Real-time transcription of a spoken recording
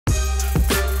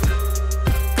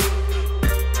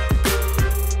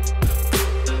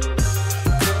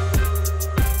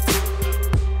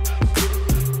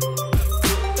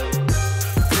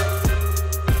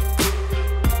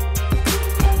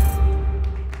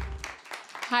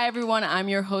Hi, everyone. I'm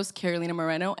your host, Rita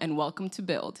Moreno, and welcome to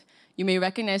Build. You may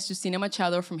recognize Justina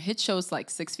Machado from hit shows like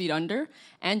 6 Feet Under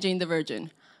and Jane the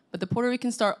Virgin. But the Puerto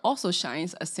Rican star also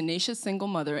shines as tenacious single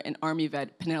mother and Army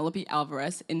vet Penelope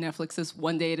Alvarez in Netflix's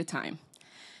One Day at a Time.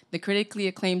 The critically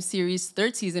acclaimed series'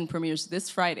 third season premieres this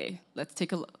Friday. Let's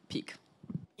take a peek.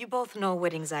 You both know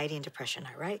what anxiety and depression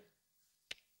are, right?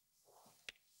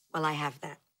 Well, I have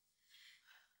that.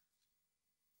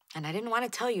 And I didn't want to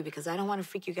tell you because I don't want to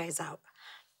freak you guys out.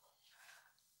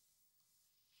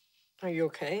 Are you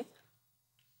okay?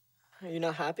 Are you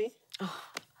not happy? Oh,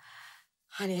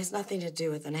 honey, it has nothing to do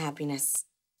with unhappiness.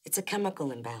 It's a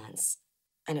chemical imbalance,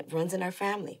 and it runs in our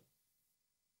family.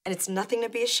 And it's nothing to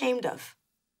be ashamed of,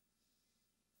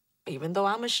 even though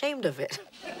I'm ashamed of it.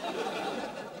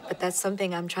 But that's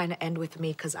something I'm trying to end with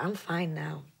me, because I'm fine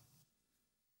now.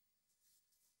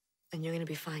 And you're going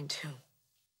to be fine, too.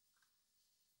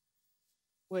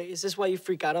 Wait, is this why you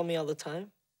freak out on me all the time?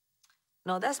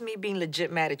 No, that's me being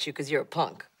legit mad at you because you're a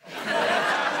punk.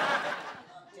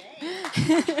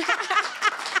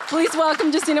 Please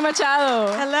welcome Justina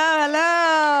Machado. Hello,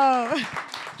 hello.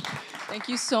 Thank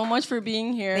you so much for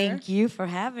being here. Thank you for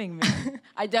having me.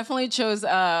 I definitely chose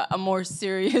a more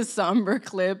serious, somber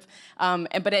clip,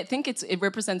 but I think it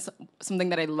represents something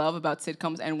that I love about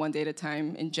sitcoms and One Day at a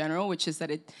Time in general, which is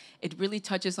that it really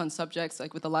touches on subjects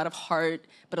like with a lot of heart,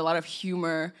 but a lot of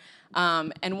humor.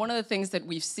 And one of the things that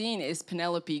we've seen is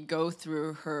Penelope go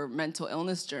through her mental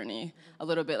illness journey a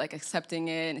little bit, like accepting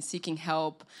it and seeking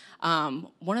help.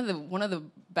 One of the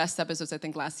best episodes I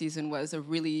think last season was a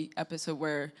really episode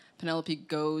where Penelope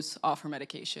goes off her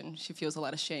medication. She feels a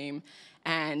lot of shame,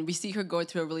 and we see her going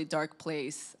through a really dark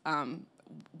place.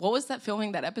 What was that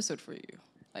filming that episode for you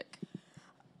like?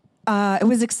 It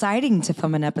was exciting to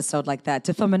film an episode like that,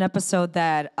 to film an episode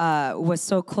that was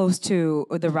so close to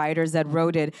the writers that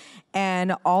wrote it,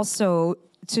 and also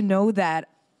to know that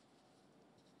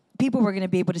people were going to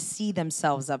be able to see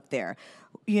themselves up there.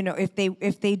 You know, if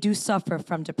they do suffer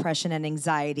from depression and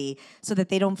anxiety, so that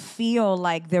they don't feel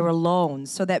like they're alone,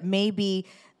 so that maybe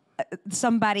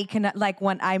somebody can, like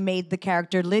when I made the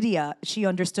character Lydia, she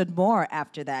understood more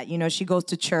after that. You know, she goes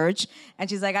to church and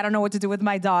she's like, I don't know what to do with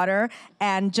my daughter.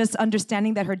 And just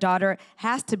understanding that her daughter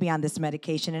has to be on this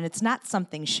medication and it's not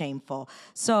something shameful.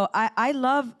 So I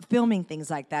love filming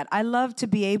things like that. I love to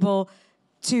be able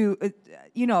to,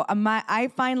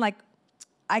 I find like,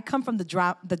 I come from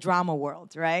the drama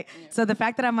world, right? Yeah. So the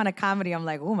fact that I'm on a comedy, I'm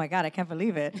like, oh my God, I can't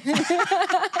believe it.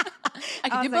 I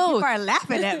can do both. both. People are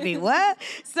laughing at me. What?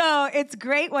 So it's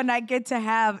great when I get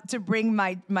to bring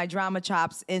my drama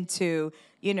chops into,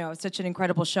 such an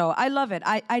incredible show. I love it.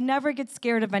 I never get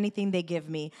scared of anything they give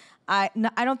me. I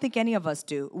don't think any of us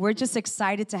do. We're just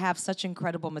excited to have such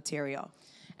incredible material.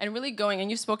 And really going,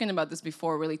 and you've spoken about this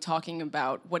before, really talking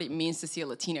about what it means to see a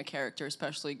Latina character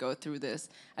especially go through this.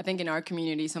 I think in our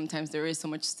community sometimes there is so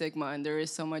much stigma and there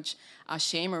is so much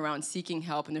shame around seeking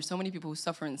help, and there's so many people who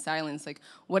suffer in silence. Like,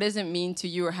 what does it mean to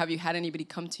you, or have you had anybody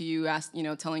come to you,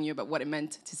 telling you about what it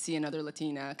meant to see another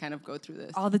Latina kind of go through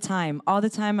this? All the time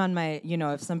on my,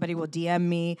 if somebody will DM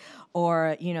me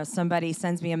or, somebody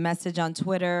sends me a message on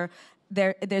Twitter,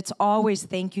 there's always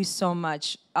thank you so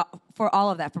much for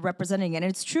all of that, for representing it. And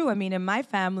it's true. I mean, in my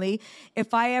family,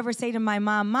 if I ever say to my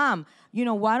mom,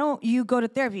 why don't you go to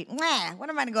therapy? Nah, what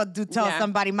am I going to go tell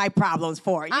somebody my problems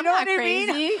for? You know what I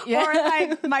mean? Yeah. Or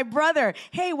like my brother,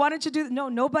 hey, why don't you do that? No,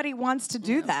 nobody wants to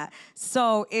do that.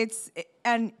 So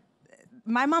and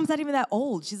my mom's not even that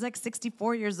old. She's like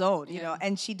 64 years old,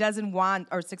 and she doesn't want,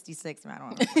 or 66, I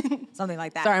don't know, something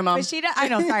like that. Sorry, Mom. But I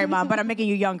know, sorry, Mom, but I'm making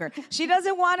you younger. She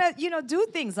doesn't want to, do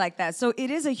things like that. So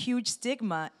it is a huge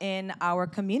stigma in our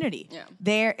community.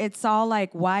 Yeah. It's all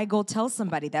like, why go tell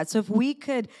somebody that? So if we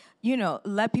could,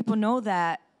 let people know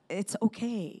that it's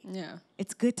okay. Yeah.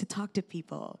 It's good to talk to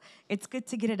people. It's good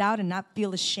to get it out and not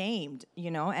feel ashamed,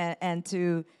 and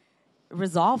to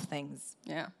resolve things.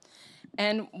 Yeah.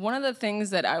 And one of the things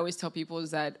that I always tell people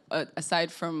is that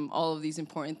aside from all of these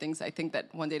important things, I think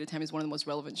that One Day at a Time is one of the most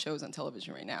relevant shows on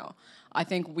television right now. I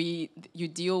think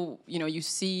you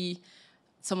see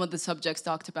some of the subjects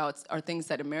talked about are things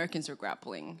that Americans are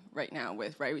grappling right now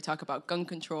with, right? We talk about gun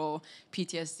control,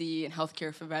 PTSD, and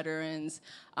healthcare for veterans.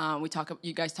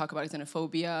 You guys talk about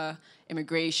xenophobia,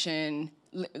 immigration,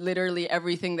 literally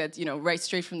everything that's, right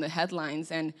straight from the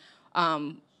headlines. And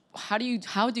how do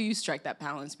you strike that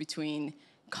balance between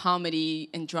comedy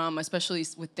and drama, especially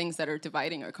with things that are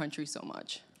dividing our country so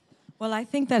much? Well, I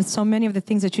think that so many of the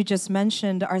things that you just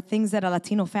mentioned are things that a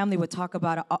Latino family would talk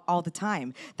about all the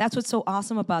time. That's what's so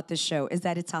awesome about this show, is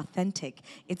that it's authentic,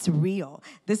 it's real.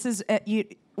 This is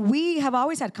we have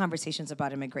always had conversations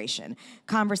about immigration,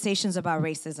 conversations about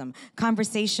racism,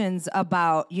 conversations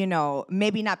about,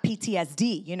 maybe not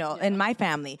PTSD, in my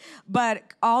family, but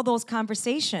all those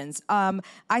conversations.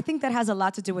 I think that has a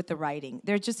lot to do with the writing.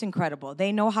 They're just incredible.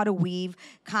 They know how to weave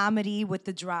comedy with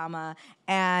the drama,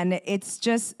 and it's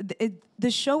just,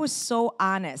 the show is so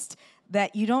honest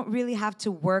that you don't really have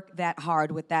to work that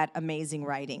hard with that amazing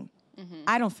writing. Mm-hmm.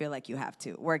 I don't feel like you have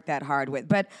to work that hard with,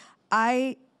 but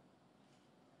I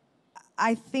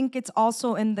think it's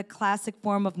also in the classic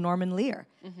form of Norman Lear,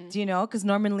 because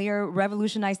Norman Lear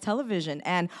revolutionized television,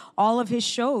 and all of his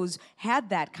shows had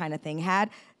that kind of thing.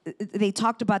 They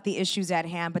talked about the issues at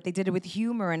hand, but they did it with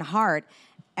humor and heart,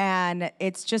 and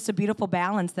it's just a beautiful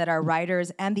balance that our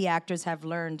writers and the actors have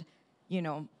learned,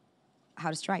 how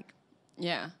to strike.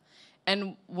 Yeah.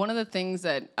 And one of the things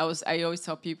that I always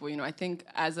tell people, I think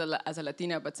as a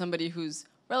Latina, but somebody who's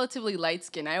relatively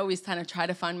light-skinned, I always kind of try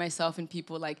to find myself in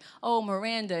people like,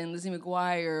 Miranda and Lizzie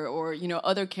McGuire, or,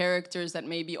 other characters that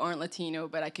maybe aren't Latino,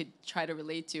 but I could try to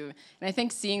relate to. And I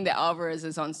think seeing the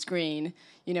Alvarezes on screen,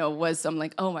 I'm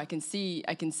like, I can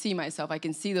see myself. I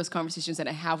can see those conversations that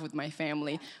I have with my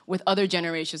family, with other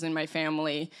generations in my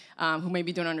family who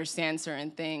maybe don't understand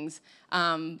certain things.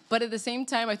 But at the same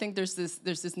time, I think there's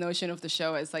this notion of the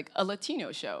show as like a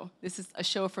Latino show. This is a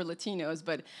show for Latinos,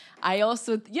 but I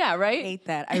also, right? I hate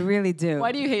that. I really do.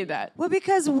 Why do you hate that? Well,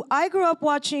 because I grew up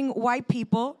watching white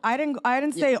people. I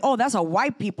didn't say, that's a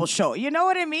white people show. You know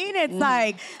what I mean? It's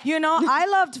like, I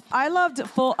loved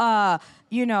full.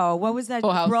 What was that?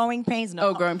 Full House. Growing Pains? No.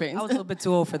 Oh, Growing Pains. I was a little bit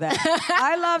too old for that.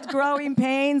 I loved Growing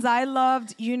Pains. I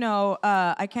loved,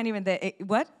 I can't even,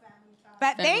 what?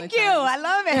 Thank you. I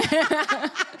love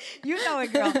it. You know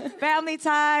it, girl. Family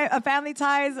Ties, Family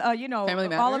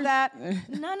all of that.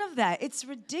 None of that. It's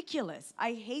ridiculous.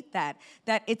 I hate that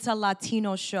it's a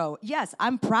Latino show. Yes,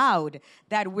 I'm proud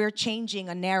that we're changing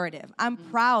a narrative. I'm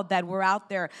proud that we're out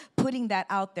there putting that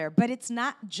out there. But it's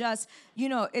not just,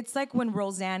 it's like when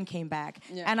Roseanne came back.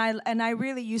 Yeah. And I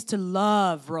really used to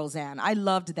love Roseanne. I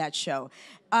loved that show.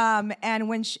 And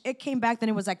when it came back, then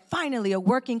it was like, finally, a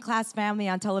working class family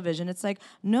on television. It's like,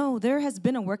 no, there has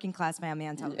been a working class family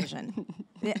on television.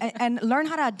 And learn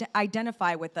how to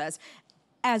identify with us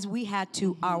as we had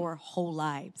to our whole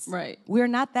lives. Right. We're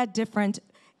not that different.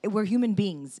 We're human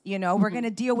beings, We're going to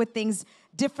deal with things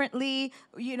differently,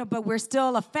 but we're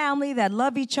still a family that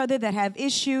love each other, that have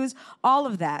issues, all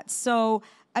of that. So,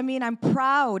 I'm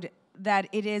proud that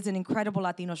it is an incredible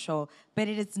Latino show, but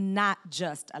it is not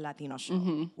just a Latino show.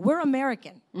 Mm-hmm. We're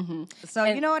American. Mm-hmm. So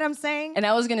you know what I'm saying? And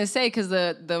I was gonna say, because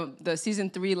the season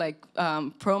 3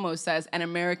 promo says an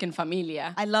American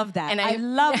familia. I love that. And I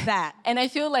love that. And I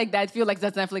feel like that's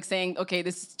Netflix saying, okay,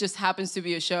 this just happens to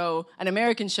be a show, an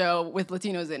American show with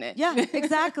Latinos in it. Yeah,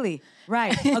 exactly.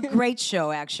 Right. A great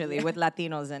show, actually, with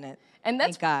Latinos in it. And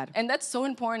that's, thank God. And that's so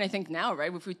important, I think, now,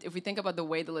 right? If we think about the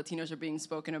way the Latinos are being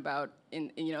spoken about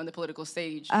in the political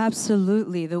stage.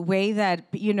 Absolutely, the way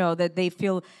that that they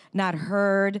feel not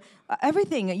heard,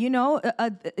 everything.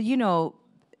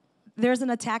 There's an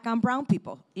attack on brown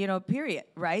people. Period.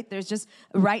 Right? There's just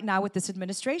right now with this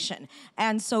administration,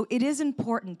 and so it is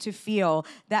important to feel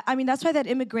that. That's why that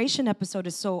immigration episode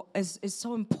is so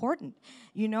important.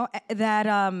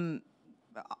 That.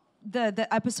 The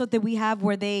episode that we have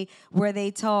where they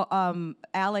tell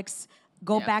Alex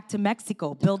go back to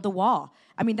Mexico, build the wall.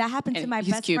 That happened to my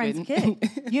best Cuban. friend's kid.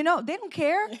 They don't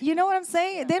care. You know what I'm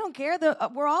saying? They don't care.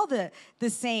 We're all the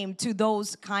same to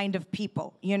those kind of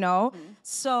people. Mm-hmm.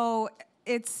 So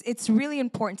it's really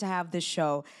important to have this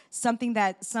show, something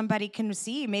that somebody can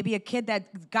see, maybe a kid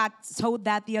that got told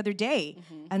that the other day,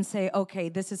 and say, okay,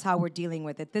 this is how we're dealing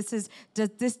with it. This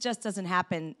just doesn't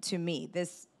happen to me.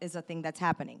 This is a thing that's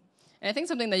happening. And I think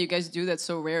something that you guys do that's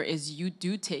so rare is you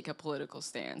do take a political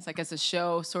stance. Like as a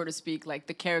show, so to speak, like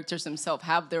the characters themselves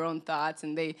have their own thoughts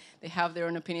and they have their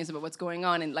own opinions about what's going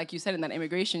on. And like you said in that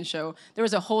immigration show, there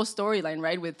was a whole storyline,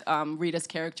 right, with Rita's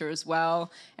character as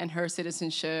well and her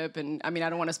citizenship. And I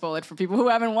don't want to spoil it for people who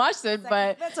haven't watched it,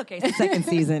 but... That's okay, it's the second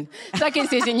season. Second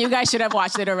season, you guys should have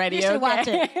watched it already, You should watch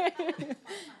it.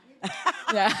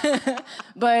 Yeah,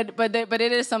 but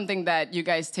it is something that you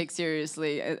guys take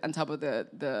seriously on top of the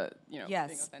being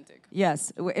authentic.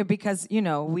 Yes, because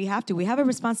we have to. We have a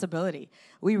responsibility.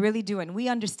 We really do, and we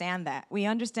understand that.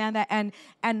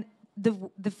 And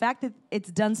the fact that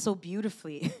it's done so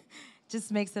beautifully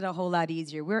just makes it a whole lot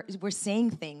easier. We're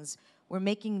saying things, we're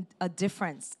making a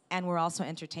difference, and we're also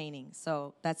entertaining.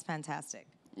 So that's fantastic.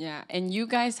 Yeah, and you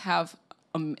guys have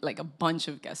like a bunch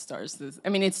of guest stars. I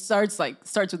mean, it starts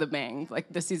with a bang.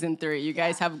 Like the season 3, you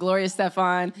guys have Gloria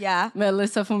Estefan,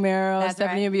 Melissa Fumero,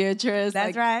 Stephanie Beatriz,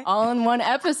 That's right, all in one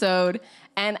episode.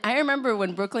 And I remember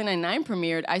when Brooklyn Nine-Nine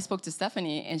premiered, I spoke to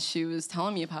Stephanie, and she was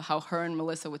telling me about how her and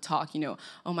Melissa would talk,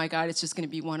 oh my God, it's just gonna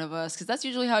be one of us. Because that's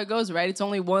usually how it goes, right? It's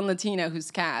only one Latina who's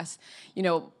cast,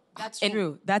 That's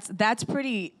true.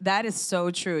 That is so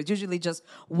true. It's usually just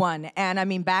one. And I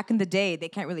mean, back in the day, they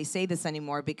can't really say this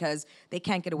anymore because they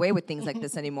can't get away with things like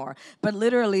this anymore. But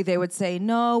literally, they would say,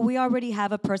 "No, we already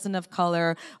have a person of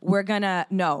color. We're gonna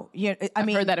no." I've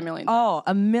heard that a million times. Oh,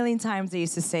 a million times they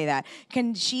used to say that.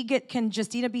 Can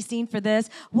Justina be seen for this?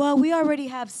 Well, we already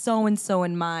have so and so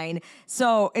in mind.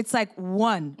 So it's like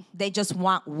one. They just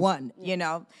want one.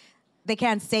 They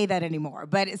can't say that anymore,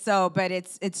 but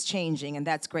it's changing, and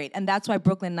that's great, and that's why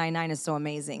Brooklyn Nine-Nine is so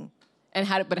amazing. And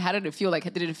how did it feel?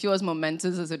 Like, did it feel as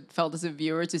momentous as it felt as a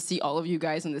viewer to see all of you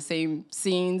guys on the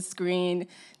same screen?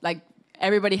 Like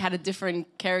everybody had a different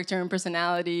character and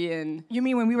personality, and you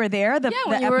mean when we were there? The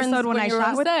episode when I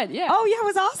shot with set, yeah. Oh yeah, it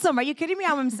was awesome. Are you kidding me?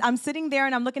 I'm sitting there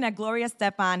and I'm looking at Gloria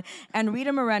Estefan and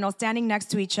Rita Moreno standing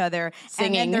next to each other,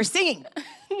 singing. And they're singing.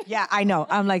 Yeah, I know.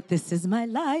 I'm like, this is my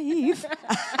life.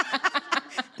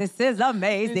 This is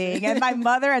amazing. And my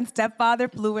mother and stepfather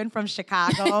flew in from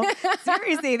Chicago.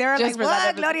 Seriously, they were Just like,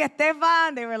 what, Gloria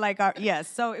Estefan? They were like, yes.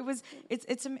 So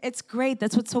it's great.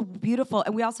 That's what's so beautiful.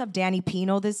 And we also have Danny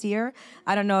Pino this year.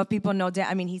 I don't know if people know Dan.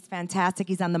 I mean, he's fantastic.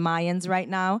 He's on the Mayans right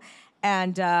now.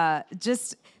 And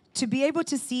just to be able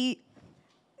to see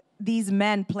these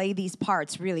men play these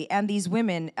parts, really, and these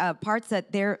women, parts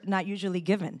that they're not usually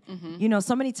given. Mm-hmm.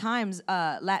 So many times,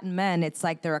 Latin men, it's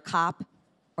like they're a cop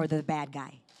or they're the bad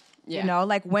guy. Yeah.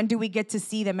 Like when do we get to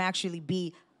see them actually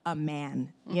be a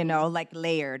man, like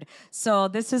layered? So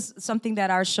this is something that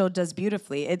our show does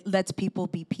beautifully. It lets people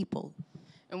be people.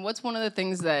 And what's one of the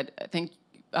things that I think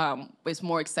is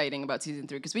more exciting about season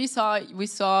 3? Because we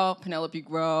saw Penelope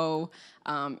grow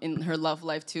in her love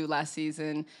life too last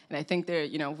season, and I think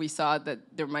we saw that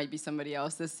there might be somebody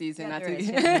else this season.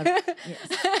 Yeah,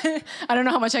 Yes. I don't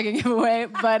know how much I can give away,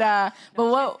 but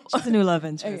what? She's a new love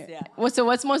interest. Okay. Yeah. What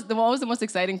was the most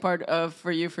exciting part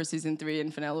for you for season 3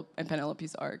 and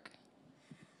Penelope's arc?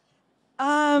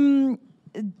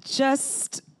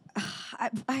 Just.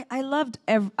 I loved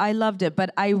it,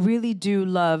 but I really do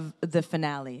love the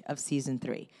finale of season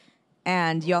 3,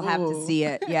 and you'll have to see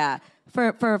it. Yeah,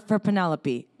 for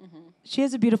Penelope, she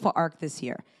has a beautiful arc this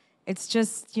year. It's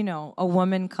just a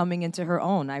woman coming into her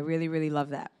own. I really, really love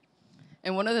that.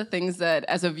 And one of the things that,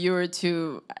 as a viewer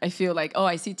too, I feel like,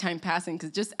 I see time passing because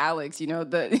just Alex, I know.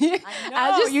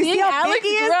 Just you see how Alex big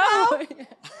he is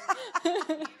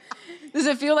grow. Does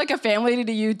it feel like a family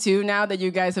to you too now that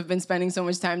you guys have been spending so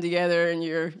much time together and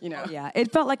you're, Yeah,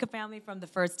 it felt like a family from the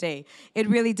first day. It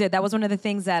really did. That was one of the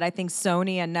things that I think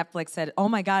Sony and Netflix said, oh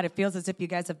my God, it feels as if you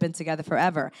guys have been together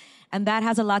forever. And that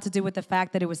has a lot to do with the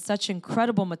fact that it was such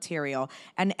incredible material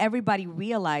and everybody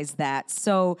realized that.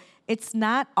 So it's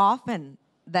not often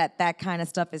that kind of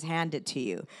stuff is handed to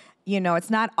you. It's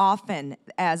not often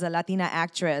as a Latina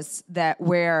actress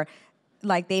where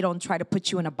like they don't try to put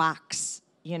you in a box.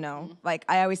 Like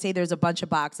I always say, there's a bunch of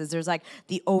boxes. There's like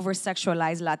the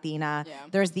over-sexualized Latina. Yeah.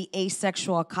 There's the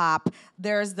asexual cop.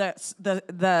 There's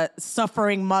the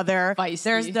suffering mother.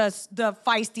 Feisty. There's the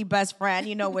feisty best friend,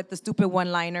 with the stupid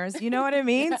one-liners. You know what I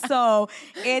mean? So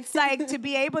it's like to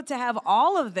be able to have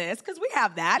all of this, because we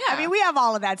have that. Yeah. I mean, we have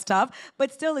all of that stuff,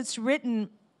 but still it's written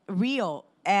real.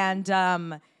 And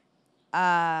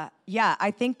I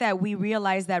think that we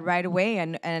realized that right away,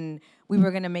 and we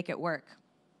were going to make it work.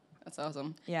 That's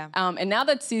awesome. Yeah. And now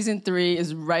that season 3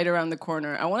 is right around the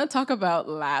corner, I want to talk about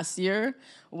last year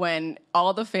when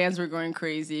all the fans were going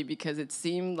crazy because it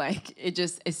seemed like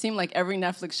every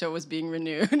Netflix show was being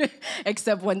renewed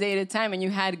except One Day at a Time. And you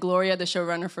had Gloria, the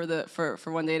showrunner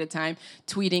for One Day at a Time,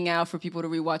 tweeting out for people to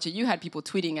rewatch it. You had people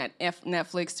tweeting at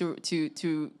Netflix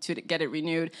to get it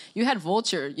renewed. You had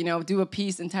Vulture, do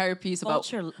entire piece about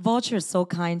Vulture is so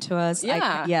kind to us.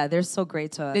 Yeah. They're so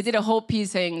great to us. They did a whole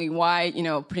piece saying why,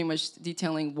 pretty much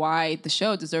detailing why the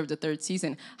show deserved a 3rd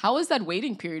season. How was that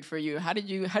waiting period for you? How did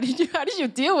you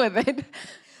deal with it?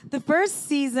 The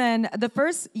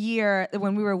first year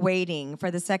when we were waiting for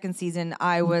the 2nd season,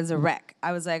 I was a wreck.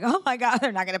 I was like, oh my God,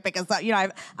 they're not going to pick us up.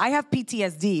 I have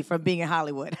PTSD from being in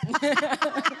Hollywood.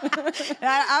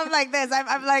 I'm like this.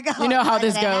 I'm like, oh, you know how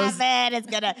this goes. It's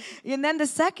gonna. And then the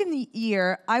 2nd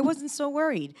year, I wasn't so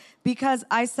worried because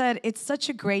I said, it's such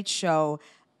a great show.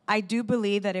 I do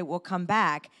believe that it will come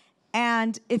back.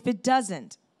 And if it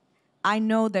doesn't, I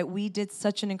know that we did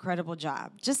such an incredible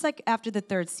job. Just like after the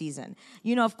 3rd season.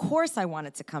 You know, of course I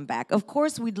wanted to come back. Of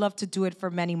course we'd love to do it for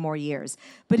many more years.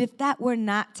 But if that were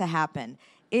not to happen,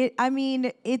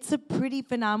 it's a pretty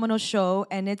phenomenal show,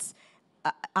 and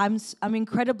I'm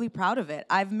incredibly proud of it.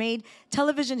 I've made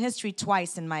television history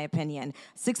twice, in my opinion.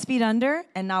 6 Feet Under,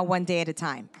 and now One Day at a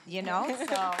Time. You know?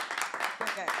 So,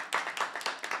 okay.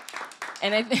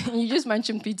 And I think you just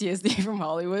mentioned PTSD from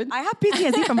Hollywood. I have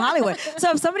PTSD from Hollywood. So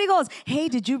if somebody goes, hey,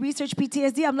 did you research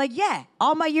PTSD? I'm like, yeah,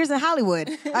 all my years in Hollywood.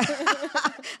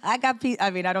 I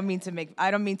don't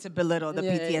mean to belittle the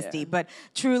PTSD, but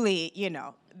truly, you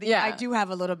know, I do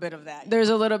have a little bit of that. There's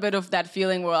a little bit of that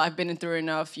feeling where I've been through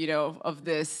enough, you know, of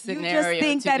this scenario. You just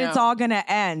think that it's all going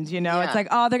to end, you know? Yeah. It's like,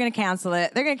 oh, they're going to cancel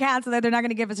it. They're going to cancel it. They're not going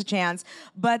to give us a chance.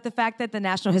 But the fact that the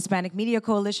National Hispanic Media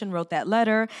Coalition wrote that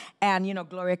letter, and, you know,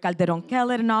 Gloria Calderon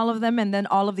Kellett and all of them, and then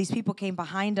all of these people came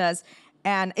behind us,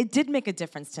 and it did make a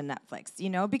difference to Netflix, you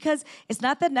know, because it's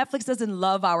not that Netflix doesn't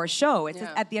love our show. It's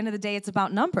just, at the end of the day, it's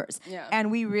about numbers. Yeah.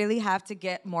 And we really have to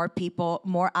get more people,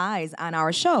 more eyes on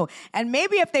our show. And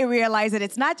maybe if they realize that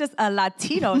it's not just a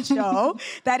Latino show,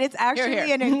 that it's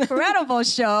actually an incredible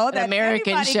show that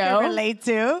American everybody show can relate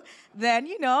to, then,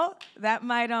 you know, that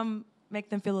might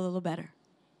make them feel a little better.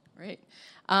 Right.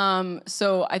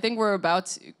 So I think we're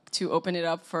about to open it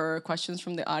up for questions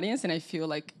from the audience, and I feel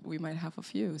like we might have a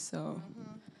few. So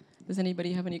does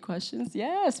anybody have any questions?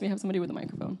 Yes, we have somebody with a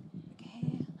microphone.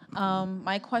 Okay.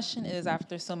 My question is,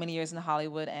 after so many years in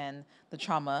Hollywood and the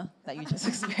trauma that you just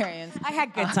experienced. I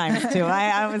had good times, too.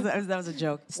 That was a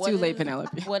joke. It's too late,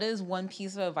 Penelope. What is one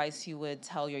piece of advice you would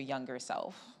tell your younger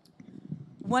self?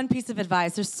 One piece of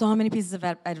advice. There's so many pieces of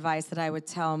advice that I would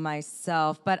tell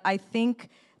myself, but I think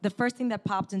the first thing that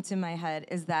popped into my head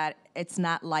is that it's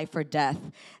not life or death.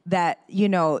 That, you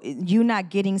know, you not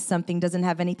getting something doesn't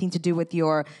have anything to do with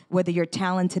whether you're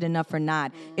talented enough or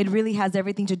not. It really has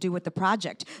everything to do with the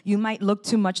project. You might look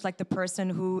too much like the person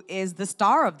who is the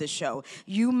star of the show.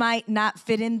 You might not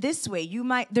fit in this way.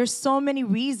 There's so many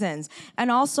reasons. And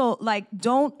also, like,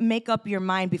 don't make up your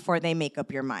mind before they make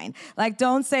up your mind. Like,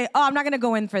 don't say, oh, I'm not gonna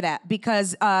go in for that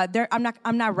because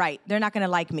I'm not right. They're not gonna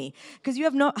like me. Because you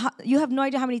have no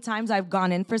idea how many times I've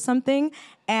gone in for something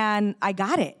and I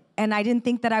got it. And I didn't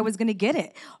think that I was going to get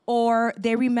it. Or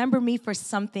they remember me for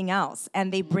something else,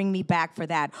 and they bring me back for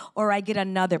that. Or I get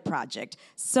another project.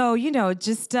 So, you know,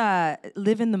 just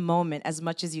live in the moment as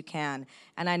much as you can.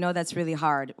 And I know that's really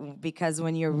hard, because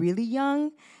when you're really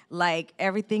young, like,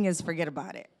 everything is forget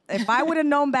about it. If I would have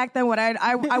known back then what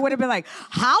I would have been like,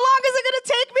 how long is it going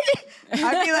to take me?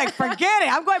 I'd be like, forget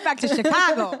it. I'm going back to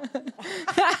Chicago.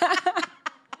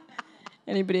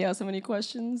 Anybody else have any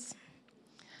questions?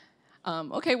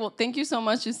 Okay, well, thank you so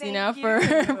much, Justina,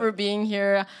 for being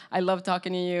here. I love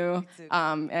talking to you.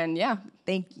 And yeah.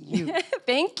 Thank you.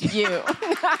 Thank you.